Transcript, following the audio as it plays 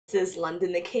This is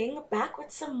London the King back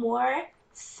with some more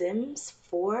Sims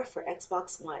 4 for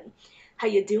Xbox One. How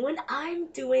you doing? I'm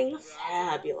doing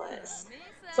fabulous.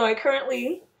 So I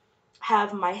currently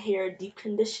have my hair deep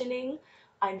conditioning.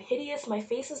 I'm hideous. My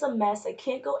face is a mess. I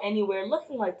can't go anywhere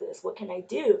looking like this. What can I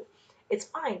do? It's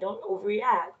fine. Don't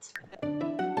overreact.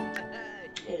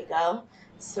 There you go.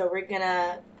 So we're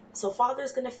gonna. So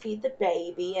father's gonna feed the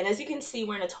baby, and as you can see,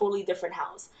 we're in a totally different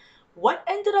house. What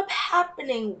ended up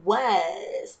happening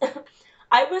was,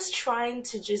 I was trying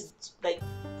to just like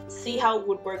see how it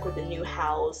would work with the new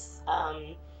house.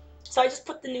 So I just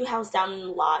put the new house down in the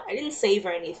lot. I didn't save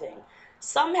or anything.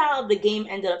 Somehow the game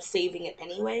ended up saving it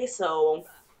anyway. So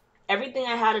everything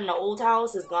I had in the old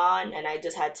house is gone, and I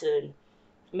just had to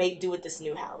make do with this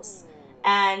new house.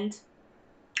 And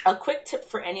a quick tip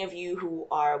for any of you who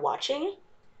are watching: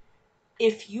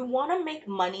 if you want to make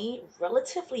money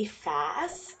relatively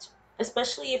fast,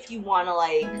 especially if you want to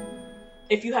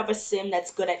if you have a sim that's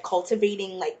good at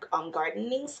cultivating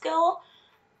gardening skill,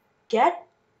 get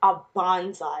a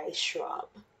bonsai shrub.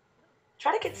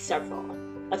 Try to get several.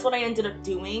 That's what I ended up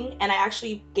doing, and I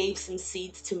actually gave some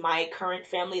seeds to my current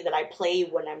family that I play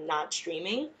when I'm not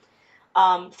streaming.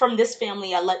 From this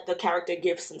family, I let the character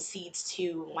give some seeds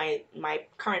to my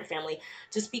current family,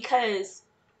 just because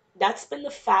that's been the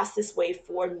fastest way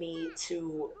for me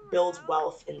to build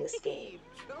wealth in this game.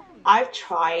 I've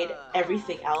tried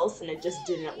everything else and it just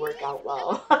didn't work out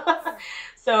well.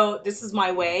 So this is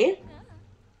my way.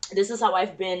 This is how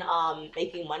I've been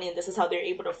making money, and this is how they're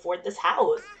able to afford this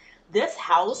house. This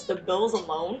house, the bills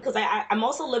alone, because I'm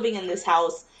also living in this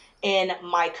house in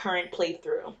my current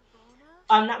playthrough.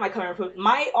 Not my current,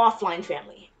 my offline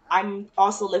family. I'm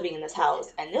also living in this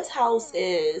house, and this house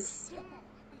is,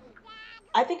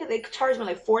 I think they charged me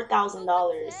like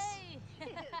 $4,000.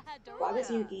 Why was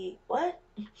Yugi? What?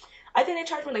 I think they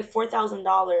charged me like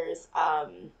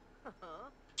 $4,000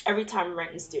 every time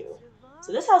rent is due.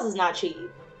 So this house is not cheap.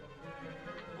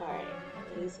 All right,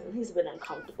 he's a bit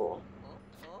uncomfortable,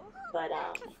 but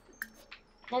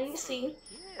and you see,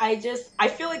 I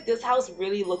feel like this house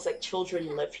really looks like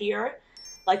children live here.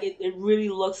 Like it really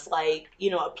looks like,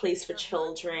 a place for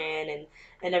children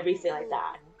and everything like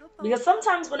that. Because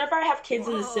sometimes whenever I have kids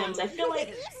in The Sims, I feel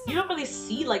like you don't really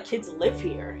see like kids live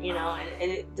here,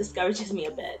 and it discourages me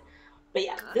a bit. But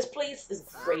yeah, this place is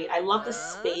great. I love the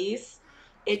space.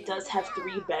 It does have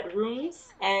three bedrooms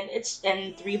and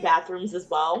three bathrooms as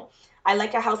well. I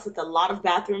like a house with a lot of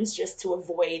bathrooms just to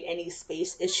avoid any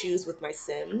space issues with my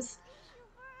Sims.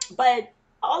 But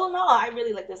all in all, I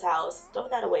really like this house. Throw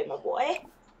that away, my boy.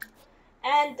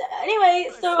 And anyway,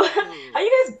 so how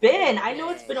you guys been? I know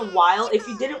it's been a while. If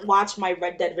you didn't watch my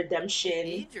Red Dead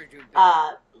Redemption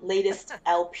uh, latest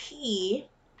LP,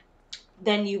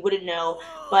 then you wouldn't know.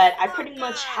 But I pretty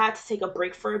much had to take a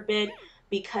break for a bit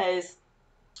because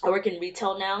I work in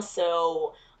retail now.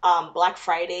 So Black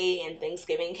Friday and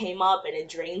Thanksgiving came up and it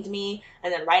drained me.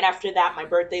 And then right after that, my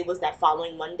birthday was that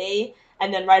following Monday.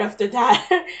 And then right after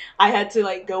that, I had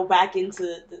to go back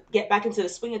get back into the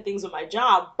swing of things with my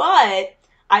job. But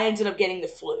I ended up getting the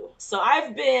flu. So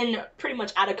I've been pretty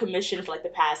much out of commission for like the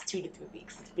past 2 to 3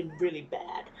 weeks. It's been really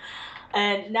bad.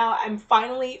 And now I'm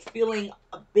finally feeling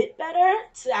a bit better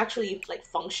to actually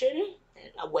function in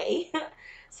a way.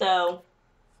 So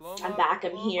I'm back.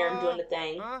 I'm here. I'm doing the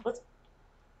thing.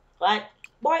 What?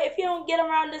 Boy, if you don't get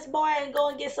around this boy and go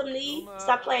and get something to eat,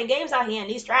 stop playing games out here in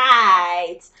these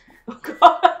strides.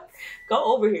 Go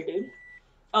over here, dude.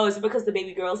 Oh, is it because the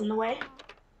baby girl's in the way?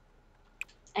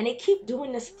 And they keep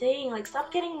doing this thing. Like, stop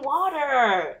getting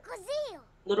water.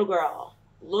 Little girl.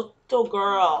 Little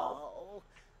girl.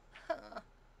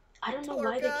 I don't know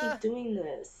why they keep doing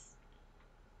this.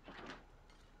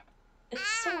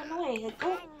 It's so annoying.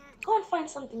 Like, go and find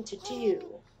something to do.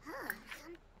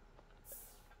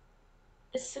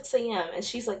 It's 6 a.m. and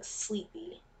she's like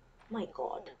sleepy. My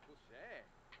God.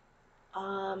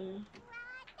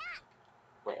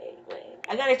 Wait.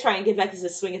 I gotta try and get back into the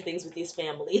swing of things with these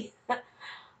family.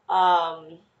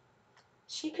 um,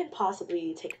 she could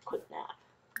possibly take a quick nap.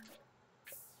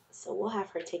 So we'll have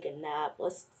her take a nap.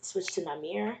 Let's switch to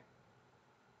Namir.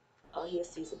 Oh, he has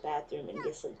to use the bathroom and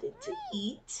get something to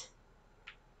eat.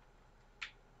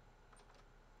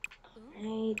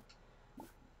 Alright.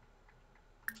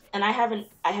 And I haven't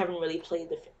really played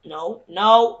the, no.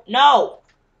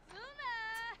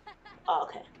 Oh,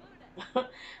 okay.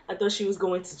 I thought she was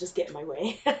going to just get in my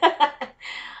way.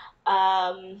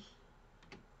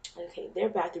 Okay, their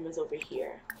bathroom is over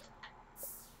here.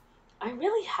 I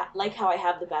really like how I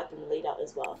have the bathroom laid out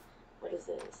as well. What is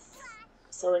this?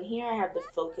 So in here I have the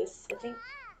focus, I think,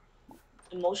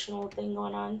 emotional thing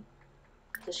going on.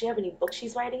 Does she have any books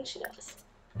she's writing? She does.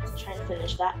 Trying to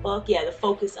finish that book. Yeah, the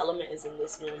focus element is in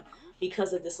this room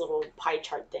because of this little pie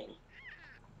chart thing.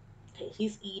 Okay,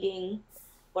 he's eating.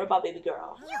 What about baby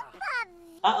girl?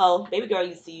 Uh-oh, baby girl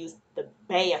used to use the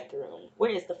bathroom.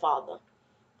 Where is the father?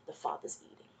 The father's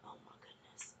eating. Oh my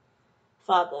goodness.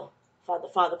 Father,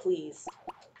 father, please.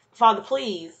 Father,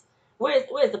 please.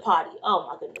 Where's the potty? Oh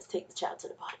my goodness, take the child to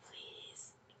the potty,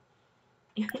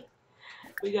 please.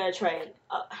 We gotta try and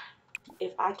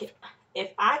if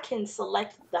I can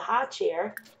select the high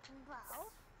chair,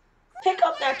 pick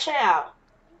up that child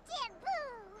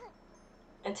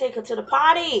and take her to the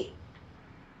potty.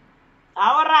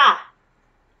 Ahora.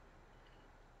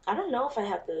 I don't know if I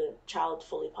have the child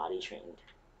fully potty trained.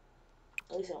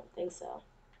 At least I don't think so.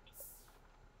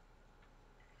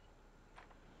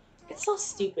 It's so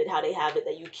stupid how they have it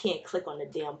that you can't click on the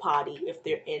damn potty if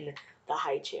they're in the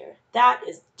high chair. That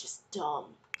is just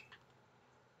dumb.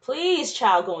 Please,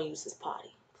 child, go and use this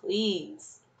potty.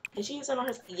 Please. Is she using on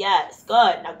her? Yes.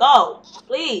 Good. Now go.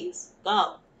 Please.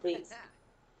 Go. Please.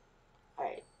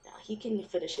 Alright. Now he can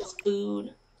finish his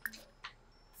food.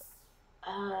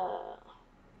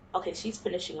 Okay, she's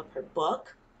finishing up her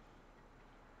book.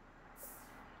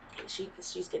 Okay,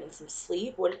 she's getting some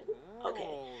sleep. What? Okay.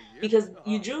 Because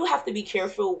you do have to be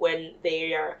careful when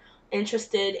they are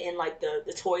interested in like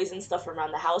the toys and stuff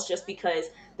around the house, just because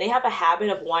they have a habit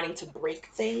of wanting to break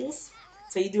things.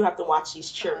 So you do have to watch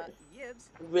these children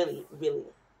really, really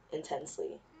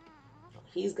intensely.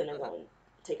 He's gonna go and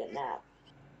take a nap.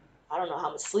 I don't know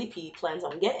how much sleep he plans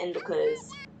on getting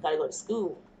because gotta go to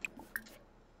school.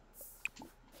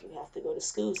 You have to go to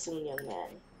school soon, young man.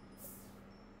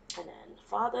 And then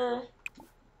father,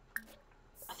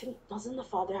 I think, doesn't the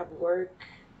father have work?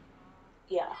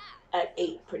 Yeah, at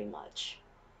 8 pretty much.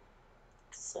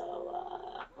 So,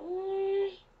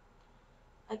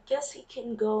 I guess he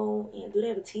can go, and do they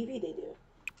have a TV? They do.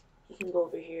 He can go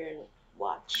over here and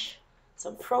watch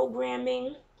some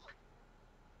programming.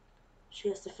 She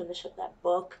has to finish up that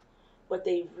book. What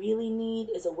they really need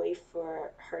is a way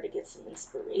for her to get some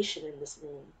inspiration in this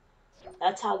room.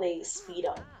 That's how they speed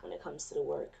up when it comes to the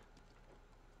work.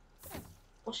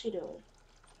 What's she doing?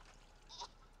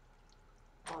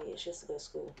 Oh yeah, she has to go to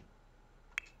school.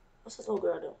 What's this little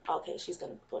girl doing? Okay, she's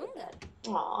gonna go to bed.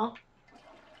 Aww.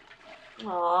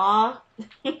 Aww.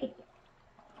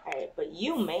 Alright, but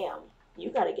you, ma'am, you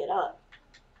gotta get up.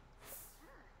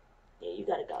 Yeah, you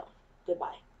gotta go.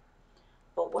 Goodbye.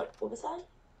 But what was that?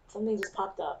 Something just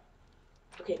popped up.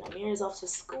 Okay, now Mira's off to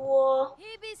school.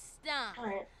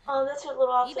 Alright. Oh, that's her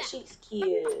little outfit. She's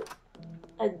cute.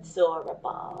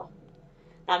 Adorable.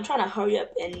 Now I'm trying to hurry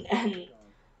up and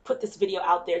put this video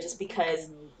out there just because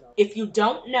if you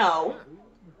don't know,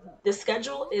 the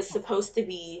schedule is supposed to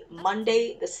be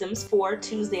Monday, The Sims 4,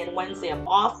 Tuesday and Wednesday I'm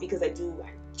off because I do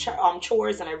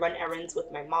chores and I run errands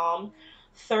with my mom.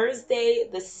 Thursday,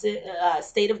 the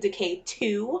State of Decay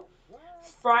 2.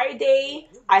 Friday,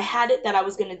 I had it that I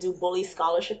was going to do Bully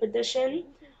Scholarship Edition,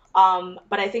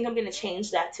 but I think I'm going to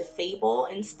change that to Fable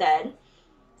instead.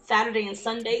 Saturday and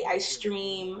Sunday, I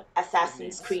stream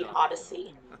Assassin's Creed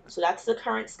Odyssey. So that's the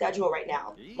current schedule right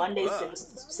now. Monday,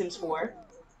 Sims 4.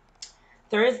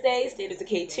 Thursday, State of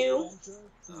Decay 2.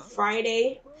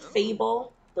 Friday,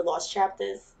 Fable, The Lost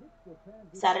Chapters.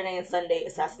 Saturday and Sunday,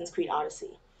 Assassin's Creed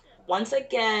Odyssey. Once I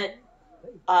get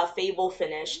Fable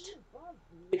finished,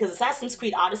 because Assassin's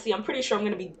Creed Odyssey, I'm pretty sure I'm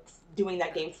going to be doing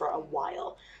that game for a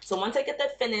while. So once I get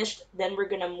that finished, then we're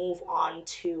going to move on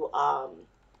to, well,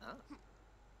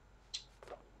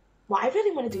 I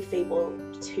really want to do Fable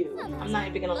 2. I'm not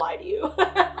even going to lie to you.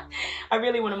 I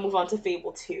really want to move on to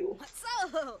Fable 2.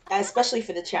 Especially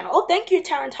for the channel. Oh, thank you,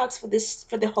 Taran Talks, for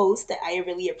the host. I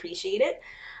really appreciate it.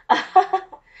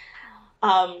 But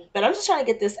I'm just trying to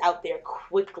get this out there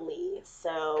quickly.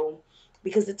 So,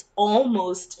 because it's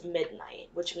almost midnight,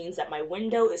 which means that my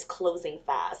window is closing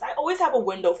fast. I always have a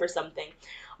window for something.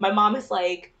 My mom is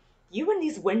like, you and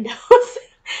these windows?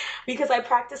 Because I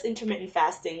practice intermittent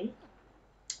fasting.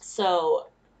 So,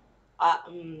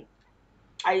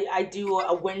 I do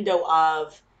a window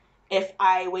of, if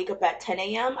I wake up at 10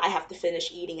 a.m., I have to finish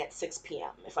eating at 6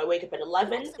 p.m. If I wake up at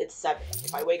 11, it's 7.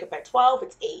 If I wake up at 12,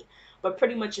 it's 8. But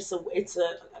pretty much it's a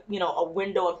a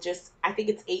window of just, I think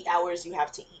it's 8 hours you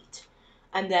have to eat.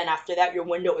 And then after that, your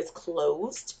window is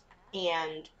closed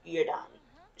and you're done.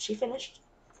 She finished.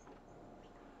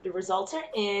 The results are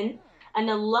in. And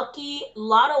the lucky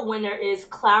lotto winner is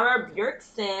Clara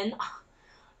Bjerkson.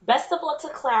 Best of luck to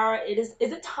Clara. Is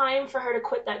it time for her to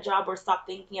quit that job or stop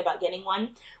thinking about getting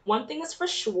one? One thing is for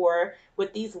sure,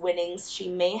 with these winnings, she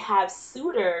may have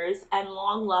suitors and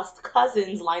long-lost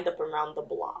cousins lined up around the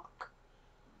block.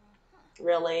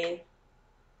 Really?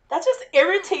 That just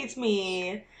irritates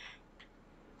me.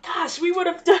 Gosh, we would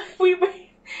have done, we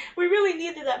really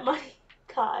needed that money.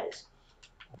 Gosh.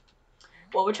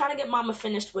 Well, we're trying to get Mama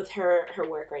finished with her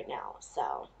work right now,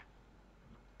 so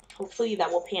hopefully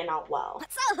that will pan out well.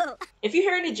 If you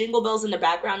hear any jingle bells in the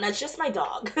background, that's just my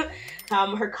dog.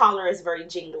 Her collar is very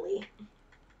jingly.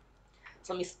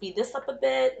 So let me speed this up a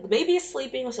bit. The baby is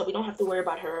sleeping, so we don't have to worry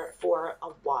about her for a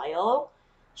while.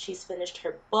 She's finished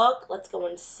her book. Let's go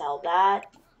and sell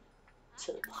that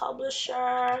to the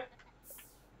publisher.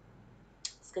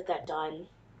 Let's get that done.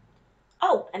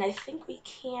 Oh, and I think we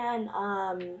can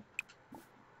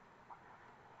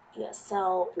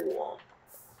sell wool.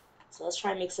 So let's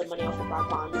try and make some money off of our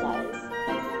bonsais.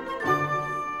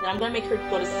 Then I'm gonna make her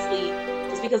go to sleep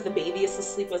just because the baby is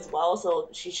asleep as well, so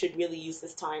she should really use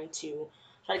this time to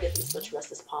try to get as much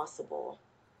rest as possible.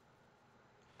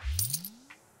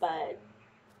 But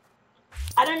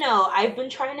I don't know, I've been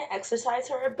trying to exercise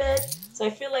her a bit, so I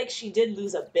feel like she did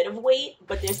lose a bit of weight,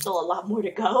 but there's still a lot more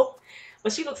to go.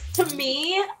 But she looks, to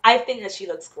me, I think that she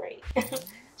looks great.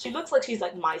 She looks like she's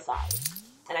like my size,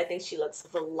 and I think she looks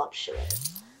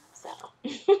voluptuous. So,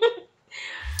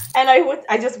 and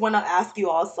I just want to ask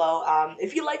you also,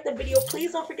 if you like the video,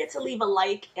 please don't forget to leave a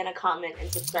like and a comment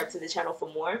and subscribe to the channel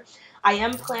for more. I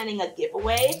am planning a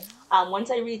giveaway.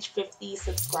 Once I reach 50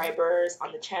 subscribers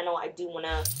on the channel, I do want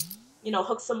to, you know,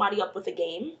 hook somebody up with a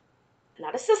game.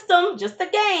 Not a system, just a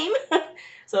game.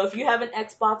 So if you have an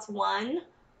Xbox One,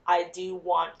 I do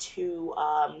want to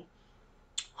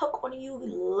hook one of you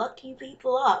lucky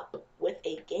people up with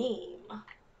a game.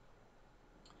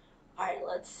 Alright,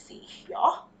 let's see here.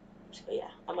 So yeah,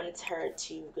 I'm gonna tell her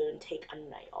to go and take a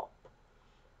nap.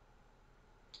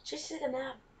 She's taking a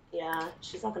nap. Yeah,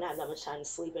 she's not gonna have that much time to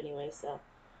sleep anyway, so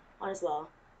might as well.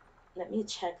 Let me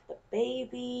check the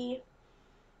baby.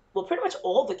 Well, pretty much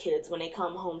all the kids, when they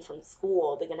come home from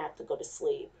school, they're gonna have to go to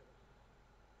sleep.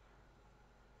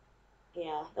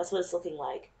 Yeah, that's what it's looking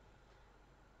like.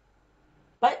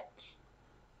 But,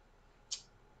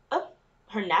 oh,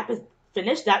 her nap is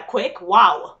finished that quick?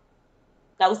 Wow.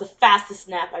 That was the fastest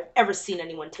nap I've ever seen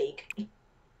anyone take.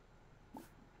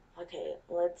 Okay,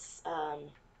 let's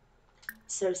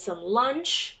serve some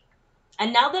lunch.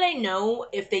 And now that I know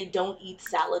if they don't eat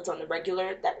salads on the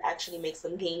regular, that actually makes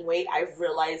them gain weight, I've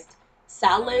realized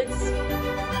salads...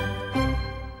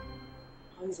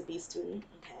 Oh, he's a B student?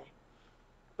 Okay.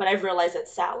 But I've realized that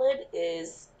salad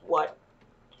is what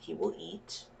he will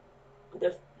eat,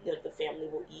 the family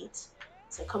will eat.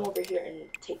 So come over here and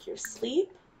take your sleep.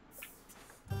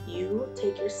 You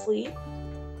take your sleep.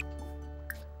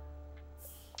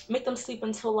 Make them sleep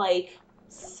until like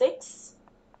 6,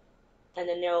 and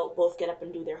then they'll both get up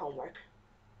and do their homework.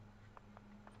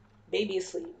 Baby is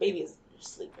asleep. Baby is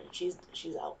sleeping. She's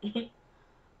out. And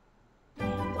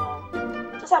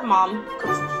just have mom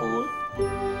cook some food.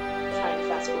 Trying to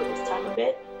fast forward this time a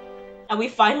bit. And we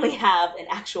finally have an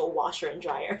actual washer and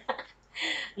dryer.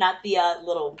 Not the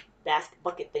little basket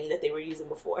bucket thing that they were using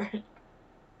before.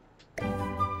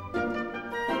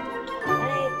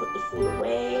 Alright, put the food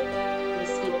away. Let me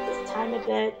speed up this time a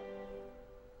bit.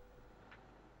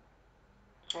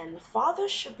 And the father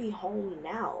should be home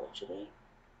now, shouldn't he?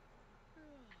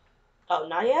 Oh,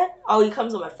 not yet? Oh, he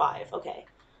comes home at 5. Okay.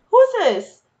 Who is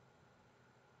this?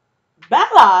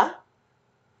 Bella?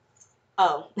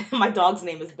 Oh, my dog's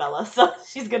name is Bella, so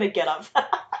she's gonna get up.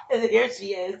 And here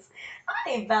she is.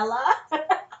 Hi, Bella.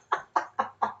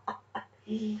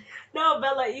 No,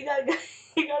 Bella, you gotta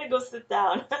go sit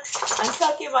down. I'm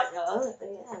talking about, oh,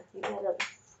 yeah,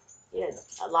 you had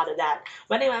a lot of that.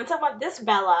 But anyway, I'm talking about this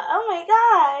Bella. Oh my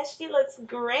gosh, she looks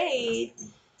great.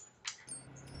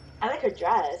 I like her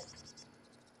dress.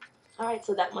 Alright,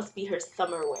 so that must be her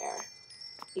summer wear.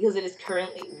 Because it is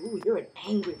currently, ooh, you're an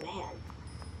angry man.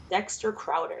 Dexter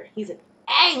Crowder. He's an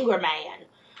angry man.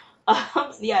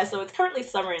 Yeah, so it's currently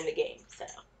summer in the game, so.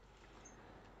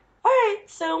 Alright,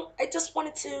 so I just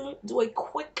wanted to do a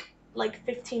quick, like,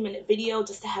 15-minute video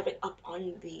just to have it up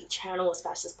on the channel as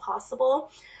fast as possible.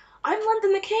 I'm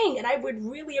London the King, and I would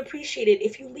really appreciate it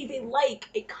if you leave a like,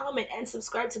 a comment, and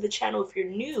subscribe to the channel if you're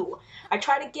new. I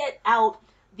try to get out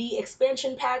the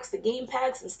expansion packs, the game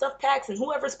packs, and stuff packs, and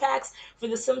whoever's packs for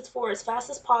The Sims 4 as fast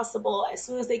as possible as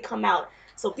soon as they come out.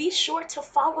 So be sure to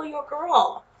follow your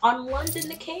girl on London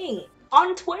the King,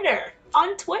 on Twitter,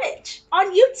 on Twitch,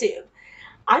 on YouTube.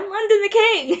 I'm London the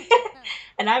King,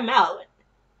 and I'm out.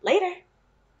 Later.